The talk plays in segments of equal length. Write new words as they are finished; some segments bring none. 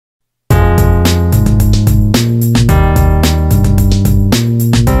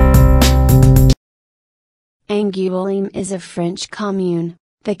Angoulême is a French commune,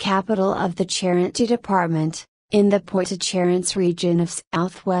 the capital of the Charente department, in the Poitou-Charentes region of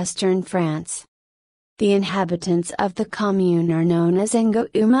southwestern France. The inhabitants of the commune are known as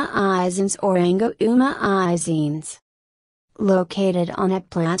Angoumoisins or Angoumoisines. Located on a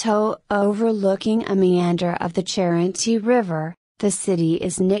plateau overlooking a meander of the Charente River, the city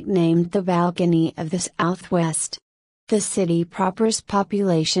is nicknamed the Balcony of the Southwest. The city proper's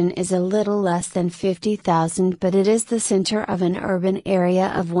population is a little less than 50,000, but it is the center of an urban area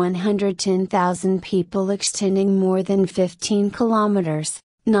of 110,000 people extending more than 15 kilometers,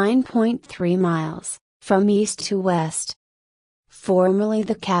 9.3 miles, from east to west. Formerly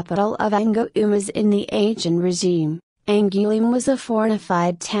the capital of Angoumois in the Ancien Régime, Angoulême was a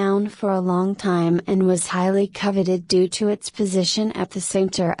fortified town for a long time and was highly coveted due to its position at the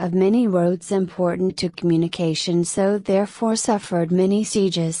center of many roads important to communication, so therefore suffered many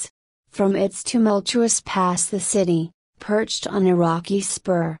sieges. From its tumultuous past, the city, perched on a rocky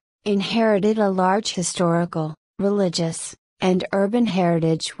spur, inherited a large historical, religious, and urban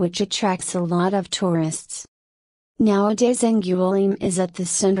heritage which attracts a lot of tourists. Nowadays Angoulême is at the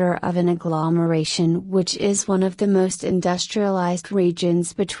center of an agglomeration which is one of the most industrialized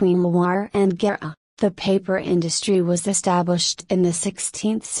regions between Loire and Garonne. The paper industry was established in the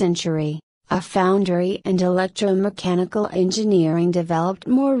 16th century, a foundry and electromechanical engineering developed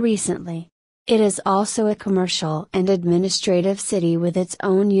more recently. It is also a commercial and administrative city with its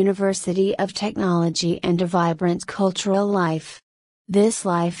own University of Technology and a vibrant cultural life. This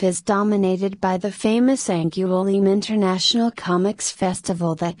life is dominated by the famous Angoulême International Comics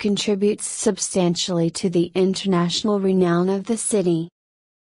Festival that contributes substantially to the international renown of the city.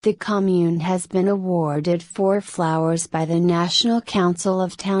 The commune has been awarded 4 flowers by the National Council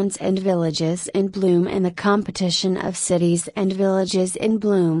of Towns and Villages in Bloom and the Competition of Cities and Villages in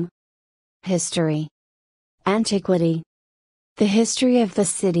Bloom. History. Antiquity. The history of the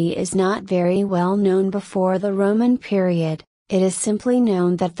city is not very well known before the Roman period. It is simply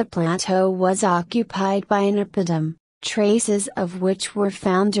known that the plateau was occupied by an oppidum, traces of which were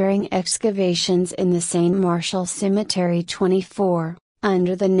found during excavations in the Saint Martial Cemetery 24,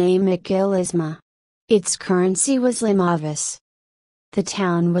 under the name Iquilisma. Its currency was limavis. The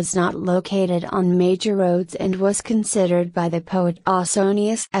town was not located on major roads and was considered by the poet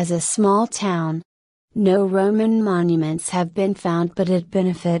Ausonius as a small town. No Roman monuments have been found, but it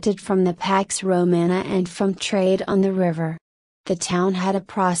benefited from the Pax Romana and from trade on the river. The town had a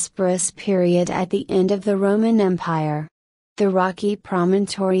prosperous period at the end of the Roman Empire. The rocky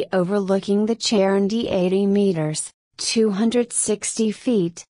promontory overlooking the Charente 80 meters, 260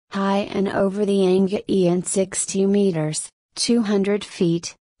 feet, high and over the Angoumoisins 60 meters, 200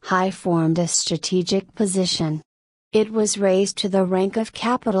 feet, high formed a strategic position. It was raised to the rank of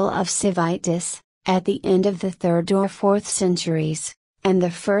capital of civitas, at the end of the 3rd or 4th centuries, and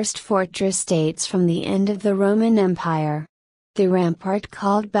the first fortress dates from the end of the Roman Empire. The rampart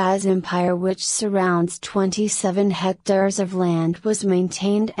called Baz Empire, which surrounds 27 hectares of land, was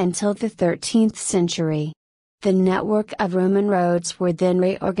maintained until the 13th century. The network of Roman roads were then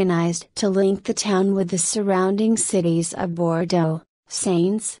reorganized to link the town with the surrounding cities of Bordeaux,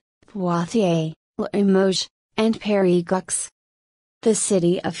 Saintes, Poitiers, Limoges, and Périgueux. The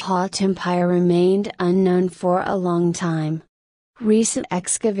city of Haute Empire remained unknown for a long time. Recent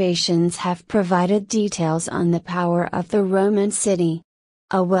excavations have provided details on the power of the Roman city.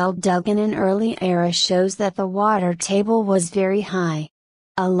 A well dug in an early era shows that the water table was very high.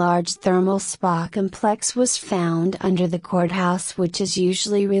 A large thermal spa complex was found under the courthouse, which is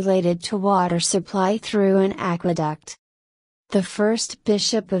usually related to water supply through an aqueduct. The first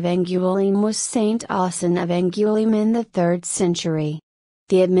bishop of Angoulême was Saint Austin of Angoulême in the 3rd century.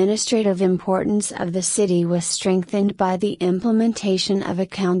 The administrative importance of the city was strengthened by the implementation of a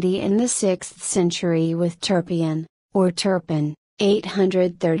county in the 6th century with Turpion, or Turpin,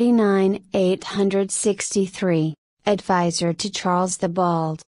 839-863, advisor to Charles the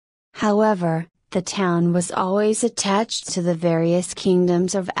Bald. However, the town was always attached to the various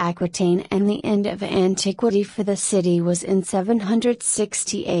kingdoms of Aquitaine, and the end of antiquity for the city was in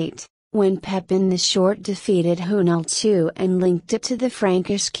 768. When Pepin the Short defeated Hunal II and linked it to the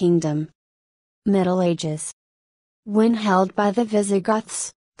Frankish kingdom. Middle Ages. When held by the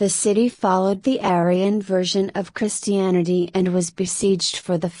Visigoths, the city followed the Arian version of Christianity and was besieged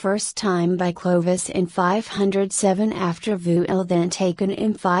for the first time by Clovis in 507 after Vuil, then taken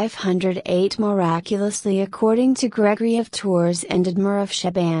in 508 miraculously according to Gregory of Tours and Edmure of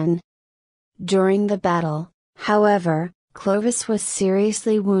Chabannes. During the battle, however, Clovis was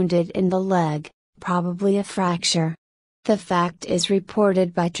seriously wounded in the leg, probably a fracture. The fact is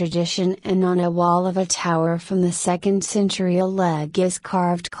reported by tradition, and on a wall of a tower from the 2nd century a leg is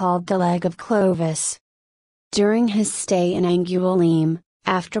carved called the Leg of Clovis. During his stay in Angoulême,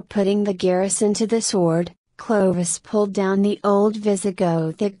 after putting the garrison to the sword, Clovis pulled down the old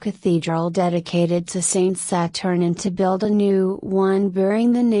Visigothic cathedral dedicated to Saint Saturnin to build a new one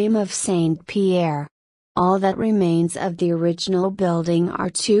bearing the name of Saint Pierre. All that remains of the original building are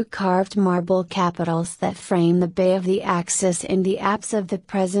 2 carved marble capitals that frame the Bay of the Axis in the apse of the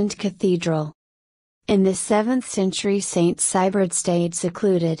present cathedral. In the 7th century Saint Cyberd stayed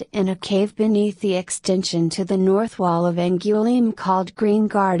secluded in a cave beneath the extension to the north wall of Angoulême called Green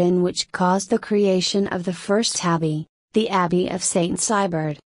Garden, which caused the creation of the first abbey, the Abbey of Saint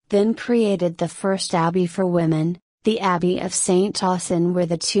Cyberd, then created the first abbey for women, the Abbey of Saint Ossen, where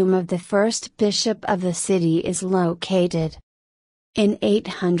the tomb of the first bishop of the city is located. In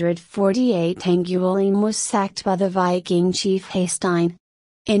 848 Angoulême was sacked by the Viking chief Haystein.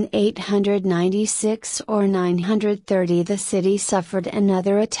 In 896 or 930 the city suffered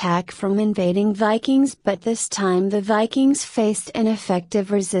another attack from invading Vikings, but this time the Vikings faced an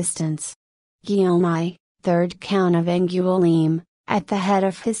effective resistance. Guillaume I, 3rd Count of Angoulême, at the head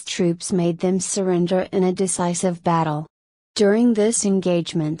of his troops made them surrender in a decisive battle. During this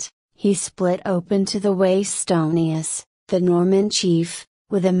engagement, he split open to the Wastonius, the Norman chief,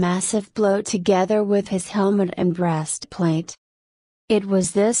 with a massive blow together with his helmet and breastplate. It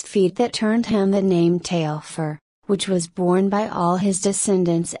was this feat that earned him the name Taillefer, which was borne by all his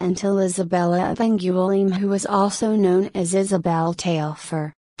descendants until Isabella of Angoulême, who was also known as Isabel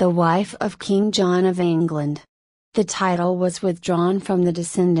Taillefer, the wife of King John of England. The title was withdrawn from the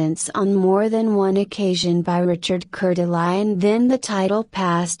descendants on more than one occasion by Richard Coeur de Lion, then the title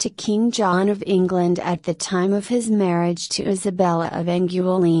passed to King John of England at the time of his marriage to Isabella of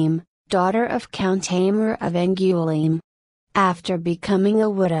Angoulême, daughter of Count Aymer of Angoulême. After becoming a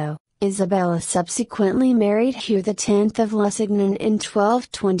widow, Isabella subsequently married Hugh X of Lusignan in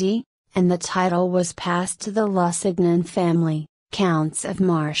 1220, and the title was passed to the Lusignan family, Counts of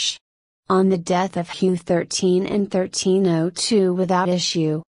Marche. On the death of Hugh XIII in 1302 without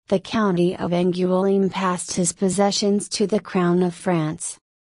issue, the county of Angoulême passed his possessions to the Crown of France.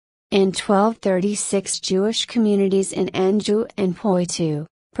 In 1236 Jewish communities in Anjou and Poitou,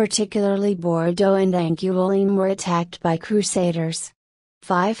 particularly Bordeaux and Angoulême, were attacked by crusaders.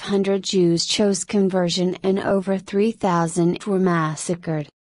 500 Jews chose conversion and over 3,000 were massacred.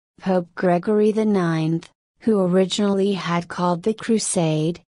 Pope Gregory IX, who originally had called the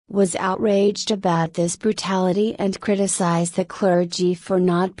crusade, was outraged about this brutality and criticized the clergy for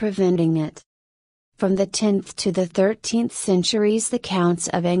not preventing it. From the 10th to the 13th centuries the Counts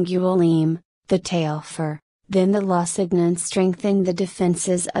of Angoulême, the Taillefer, then the Lusignan strengthened the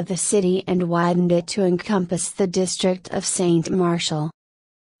defenses of the city and widened it to encompass the district of Saint Martial.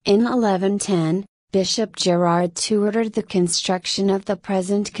 In 1110, Bishop Gerard II ordered the construction of the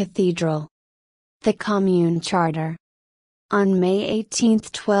present cathedral. The Commune Charter. On May 18,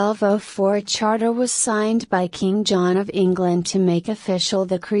 1204 a charter was signed by King John of England to make official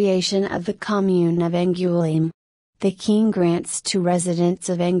the creation of the Commune of Angoulême. The king grants to residents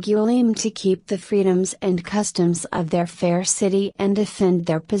of Angoulême to keep the freedoms and customs of their fair city and defend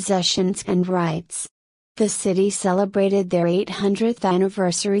their possessions and rights. The city celebrated their 800th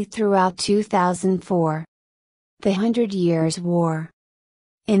anniversary throughout 2004. The 100 Years' War.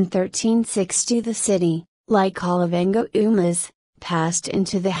 In 1360 the city, like all of Angoumois, passed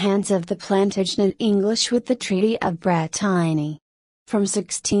into the hands of the Plantagenet English with the Treaty of Bretagne. From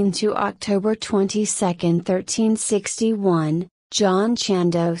 16 to October 22, 1361, John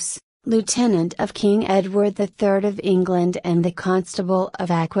Chandos, Lieutenant of King Edward III of England and the Constable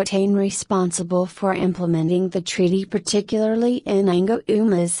of Aquitaine responsible for implementing the treaty particularly in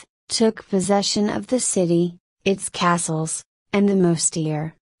Angoumois, took possession of the city, its castles, and the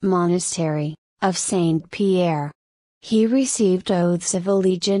mostier, monastery, of Saint Pierre. He received oaths of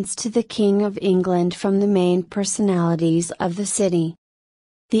allegiance to the King of England from the main personalities of the city.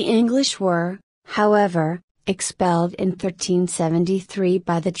 The English were, however, expelled in 1373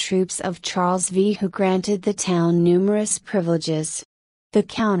 by the troops of Charles V, who granted the town numerous privileges. The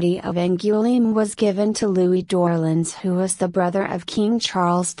county of Angoulême was given to Louis d'Orleans, who was the brother of King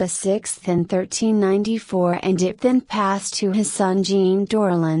Charles VI in 1394, and it then passed to his son Jean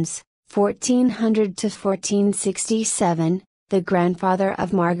d'Orleans, 1400 to 1467, the grandfather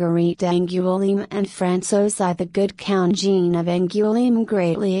of Marguerite d'Angoulême and François I. The good Count Jean of Angoulême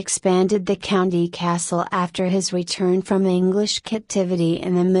greatly expanded the county castle after his return from English captivity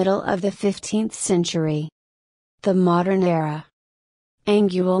in the middle of the 15th century. The Modern Era.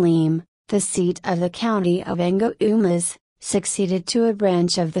 Angoulême, the seat of the county of Angoumois, succeeded to a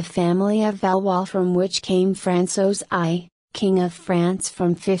branch of the family of Valois from which came François I, King of France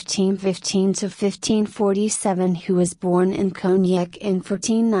from 1515 to 1547, who was born in Cognac in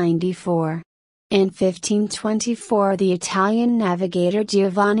 1494. In 1524 the Italian navigator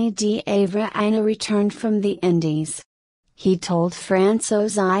Giovanni di Averina returned from the Indies. He told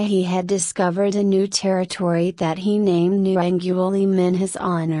François I he had discovered a new territory that he named New Angoulême in his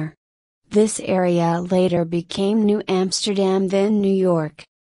honor. This area later became New Amsterdam, then New York.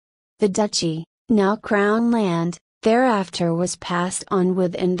 The duchy, now Crown land, thereafter was passed on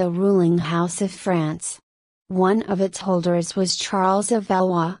within the ruling House of France. One of its holders was Charles of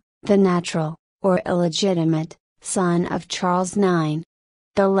Valois, the natural, or illegitimate, son of Charles IX.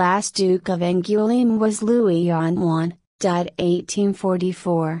 The last Duke of Angoulême was Louis Anouin, died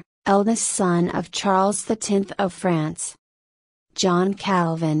 1844, eldest son of Charles X of France. John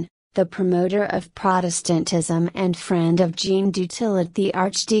Calvin, the promoter of Protestantism and friend of Jean Dutillot the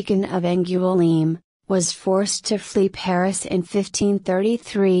Archdeacon of Angoulême, was forced to flee Paris in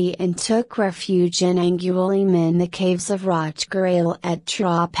 1533 and took refuge in Angoulême in the caves of Rochegorel at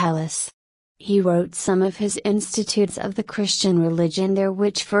Trois Palaces. He wrote some of his Institutes of the Christian Religion there,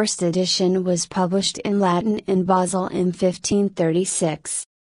 which first edition was published in Latin in Basel in 1536.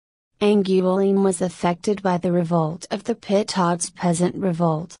 Angoulême was affected by the revolt of the Pitots peasant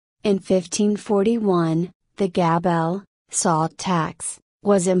revolt. In 1541, the gabelle, salt tax,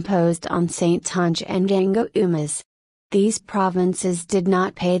 was imposed on Saintonge and Angoumois. These provinces did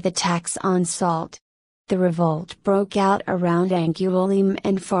not pay the tax on salt. The revolt broke out around Angoulême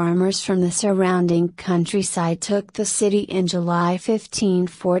and farmers from the surrounding countryside took the city in July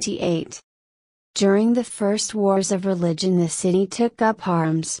 1548. During the first wars of religion the city took up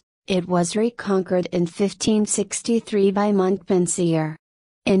arms. It was reconquered in 1563 by Montpensier.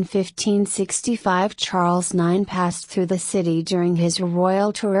 In 1565 Charles IX passed through the city during his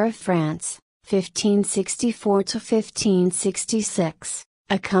royal tour of France, 1564 to 1566,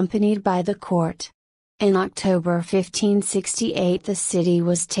 accompanied by the court. In October 1568 the city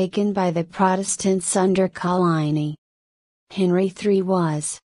was taken by the Protestants under Coligny. Henry III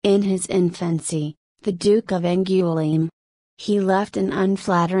was, in his infancy, the Duke of Angoulême. He left an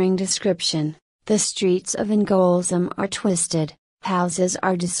unflattering description: "The streets of Angoumoisins are twisted, houses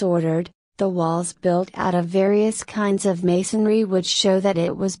are disordered, the walls built out of various kinds of masonry which show that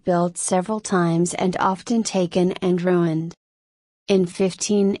it was built several times and often taken and ruined." In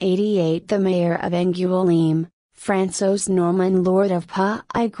 1588 the mayor of Angoulême, François Norman Lord of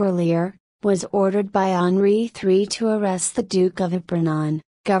Pas-Igrelier, was ordered by Henri III to arrest the Duke of Épernon,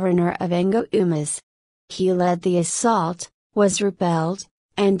 governor of Angoumois. He led the assault, was repelled,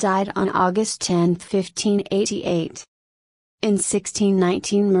 and died on August 10, 1588. In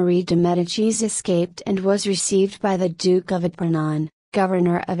 1619 Marie de Médicis escaped and was received by the Duke of Épernon,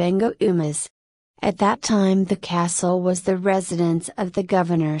 governor of Angoumois. At that time the castle was the residence of the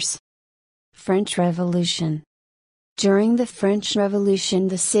governors. French Revolution. During the French Revolution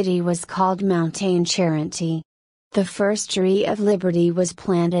the city was called Mountain Charente. The first tree of liberty was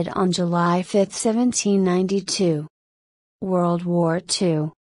planted on July 5, 1792. World War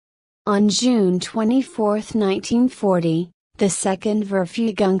II. On June 24, 1940, the 2nd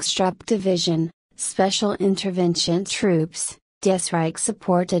Verfügungstruppe Division, Special Intervention Troops, Das Reich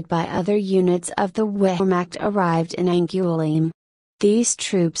supported by other units of the Wehrmacht arrived in Angoulême. These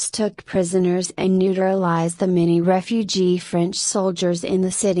troops took prisoners and neutralized the many refugee French soldiers in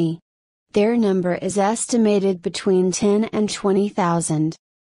the city. Their number is estimated between 10 and 20,000.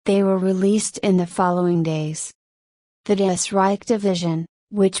 They were released in the following days. The Das Reich Division,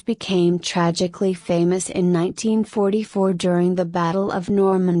 which became tragically famous in 1944 during the Battle of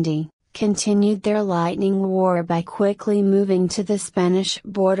Normandy, continued their lightning war by quickly moving to the Spanish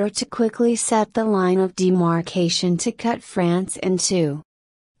border to quickly set the line of demarcation to cut France in two.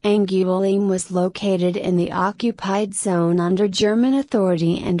 Angoulême was located in the occupied zone under German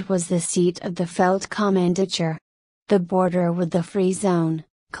authority and was the seat of the Feldkommandatur. The border with the Free Zone,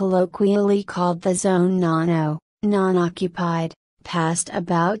 colloquially called the Zone non-occupied, passed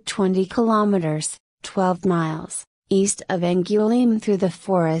about 20 kilometers, 12 miles, east of Angoulême through the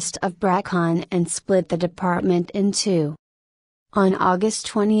forest of Braconne and split the department in two. On August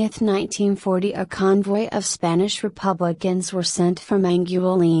 20, 1940 a convoy of Spanish Republicans were sent from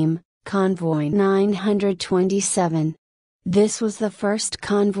Angoulême, Convoy 927. This was the first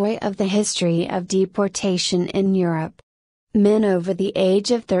convoy of the history of deportation in Europe. Men over the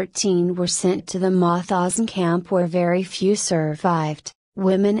age of 13 were sent to the Mauthausen camp where very few survived,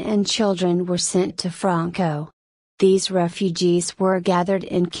 women and children were sent to Franco. These refugees were gathered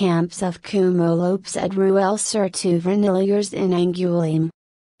in camps of Coumolopes at Ruelle-sur-Touverniliers in Angoulême.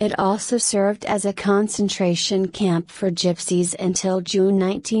 It also served as a concentration camp for gypsies until June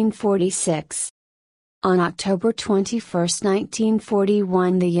 1946. On October 21,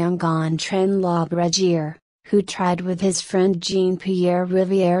 1941, the young Gontran Labrégère, who tried with his friend Jean-Pierre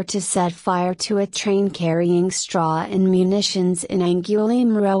Rivière to set fire to a train carrying straw and munitions in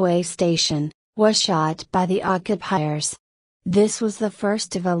Angoulême railway station, was shot by the occupiers. This was the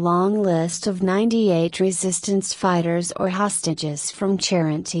first of a long list of 98 resistance fighters or hostages from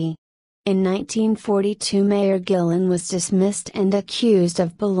Charente. In 1942, Mayor Guillen was dismissed and accused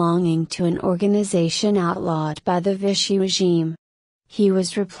of belonging to an organization outlawed by the Vichy regime. He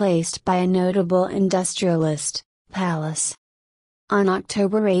was replaced by a notable industrialist, Pallas. On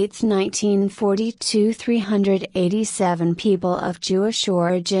October 8, 1942, 387 people of Jewish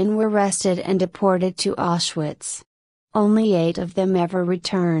origin were arrested and deported to Auschwitz. Only 8 of them ever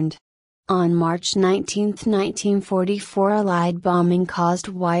returned. On March 19, 1944, Allied bombing caused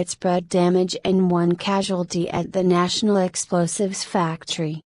widespread damage and 1 casualty at the National Explosives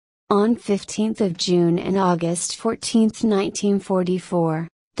Factory. On 15 June and August 14, 1944,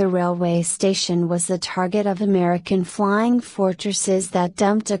 the railway station was the target of American flying fortresses that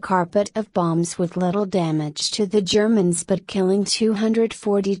dumped a carpet of bombs with little damage to the Germans but killing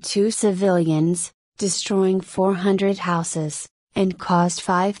 242 civilians, destroying 400 houses, and caused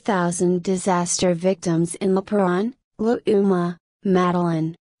 5,000 disaster victims in Le Perron, Le Houma,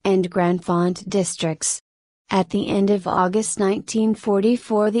 Madeleine, and Grand Font districts. At the end of August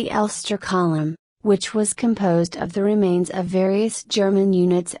 1944, the Ulster Column, which was composed of the remains of various German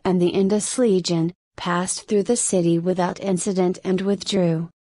units and the Indus Legion, passed through the city without incident and withdrew.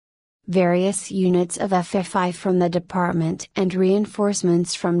 Various units of FFI from the department and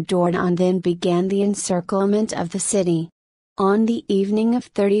reinforcements from Dordogne then began the encirclement of the city. On the evening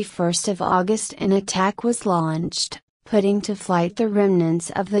of 31st of August, an attack was launched, putting to flight the remnants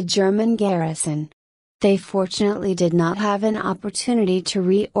of the German garrison. They fortunately did not have an opportunity to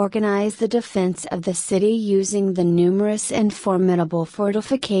reorganize the defense of the city using the numerous and formidable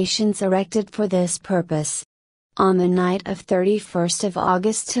fortifications erected for this purpose. On the night of 31st of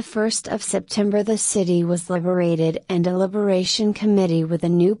August to 1st of September, the city was liberated and a liberation committee with a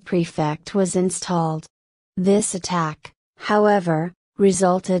new prefect was installed. This attack, however,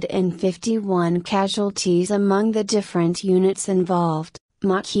 resulted in 51 casualties among the different units involved: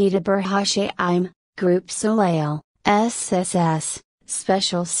 Makeda Berhashaim, Group Soleil, SSS,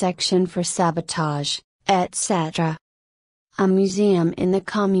 Special Section for Sabotage, etc. A museum in the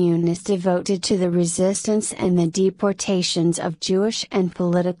commune is devoted to the resistance and the deportations of Jewish and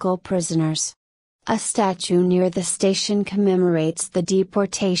political prisoners. A statue near the station commemorates the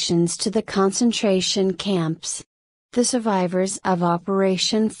deportations to the concentration camps. The survivors of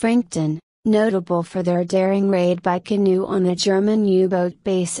Operation Frankton, notable for their daring raid by canoe on a German U-boat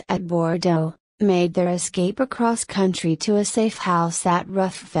base at Bordeaux, made their escape across country to a safe house at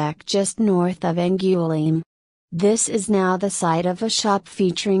Ruffec just north of Angoulême. This is now the site of a shop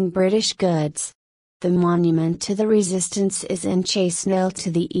featuring British goods. The monument to the resistance is in Chasseneuil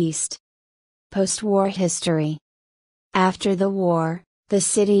to the east. Post-war history. After the war, the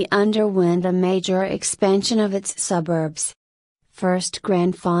city underwent a major expansion of its suburbs. First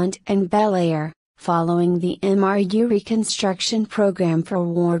Grand Font and Bel Air, following the MRU reconstruction program for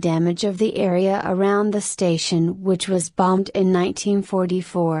war damage of the area around the station, which was bombed in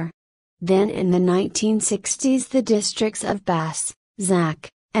 1944. Then in the 1960s the districts of Basse, Zac,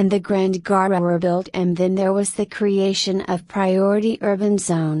 and the Grand Gare were built, and then there was the creation of priority urban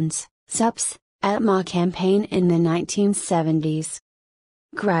zones, SUPs, at Ma campaign in the 1970s.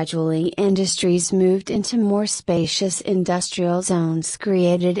 Gradually industries moved into more spacious industrial zones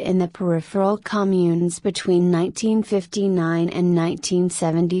created in the peripheral communes between 1959 and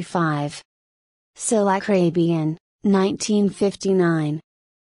 1975. Silacrabian, 1959.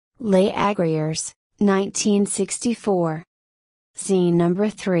 Les Agriers, 1964. Scene number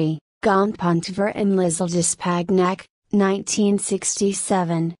 3, Gontpontver and Lizaldespagnac,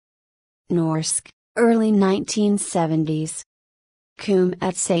 1967. Norsk, early 1970s. Coombe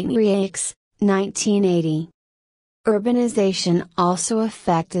at Saint-Rieux, 1980. Urbanization also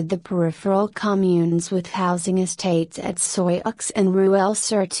affected the peripheral communes with housing estates at Soix and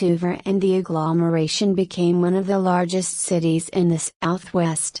Ruelle-sur-Touver, and the agglomeration became one of the largest cities in the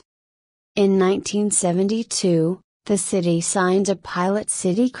southwest. In 1972, the city signed a pilot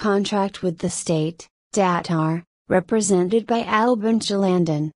city contract with the state, Datar, represented by Albin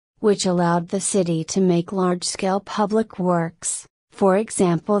Gelanden, which allowed the city to make large-scale public works, for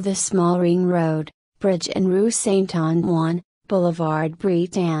example the small ring road, Bridge and Rue Saint-Antoine, Boulevard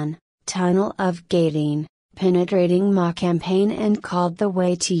Bretagne, Tunnel of Gating, penetrating Ma Campagne and called the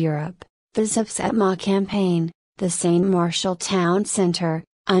way to Europe, the Zips at Ma Campagne, the Saint Martial Town Centre,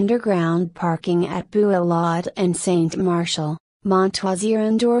 underground parking at Bouilade and Saint Martial, Montoisier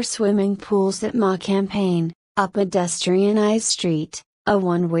indoor swimming pools at Ma Campagne, a pedestrianised street, a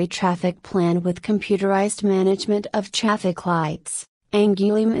one-way traffic plan with computerized management of traffic lights.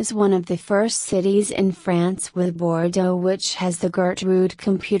 Angoulême is one of the first cities in France with Bordeaux which has the Gertrude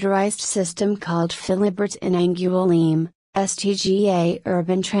computerized system called Philibert in Angoulême, STGA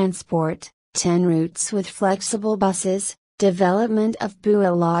urban transport, 10 routes with flexible buses, development of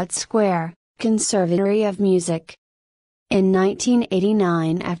Bouilade Square, Conservatory of Music. In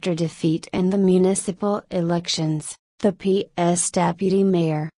 1989 after defeat in the municipal elections, the PS deputy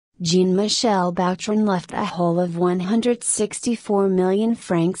mayor, Jean-Michel Bautron left a hole of 164 million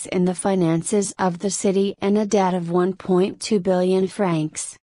francs in the finances of the city and a debt of 1.2 billion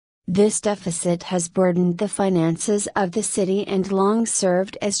francs. This deficit has burdened the finances of the city and long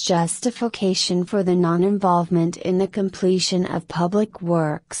served as justification for the non-involvement in the completion of public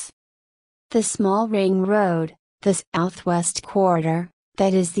works. The small ring road, the southwest quarter,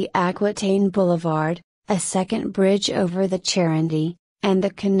 that is the Aquitaine Boulevard, a second bridge over the Charente, and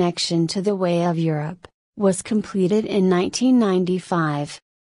the connection to the Way of Europe, was completed in 1995.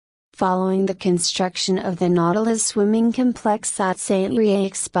 Following the construction of the Nautilus swimming complex at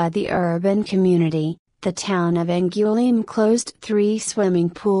Saint-Rieix by the urban community, the town of Angoulême closed 3 swimming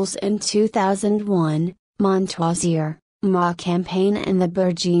pools in 2001, Montoisier, Ma Campagne and the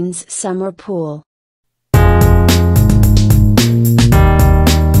Bourgines Summer Pool.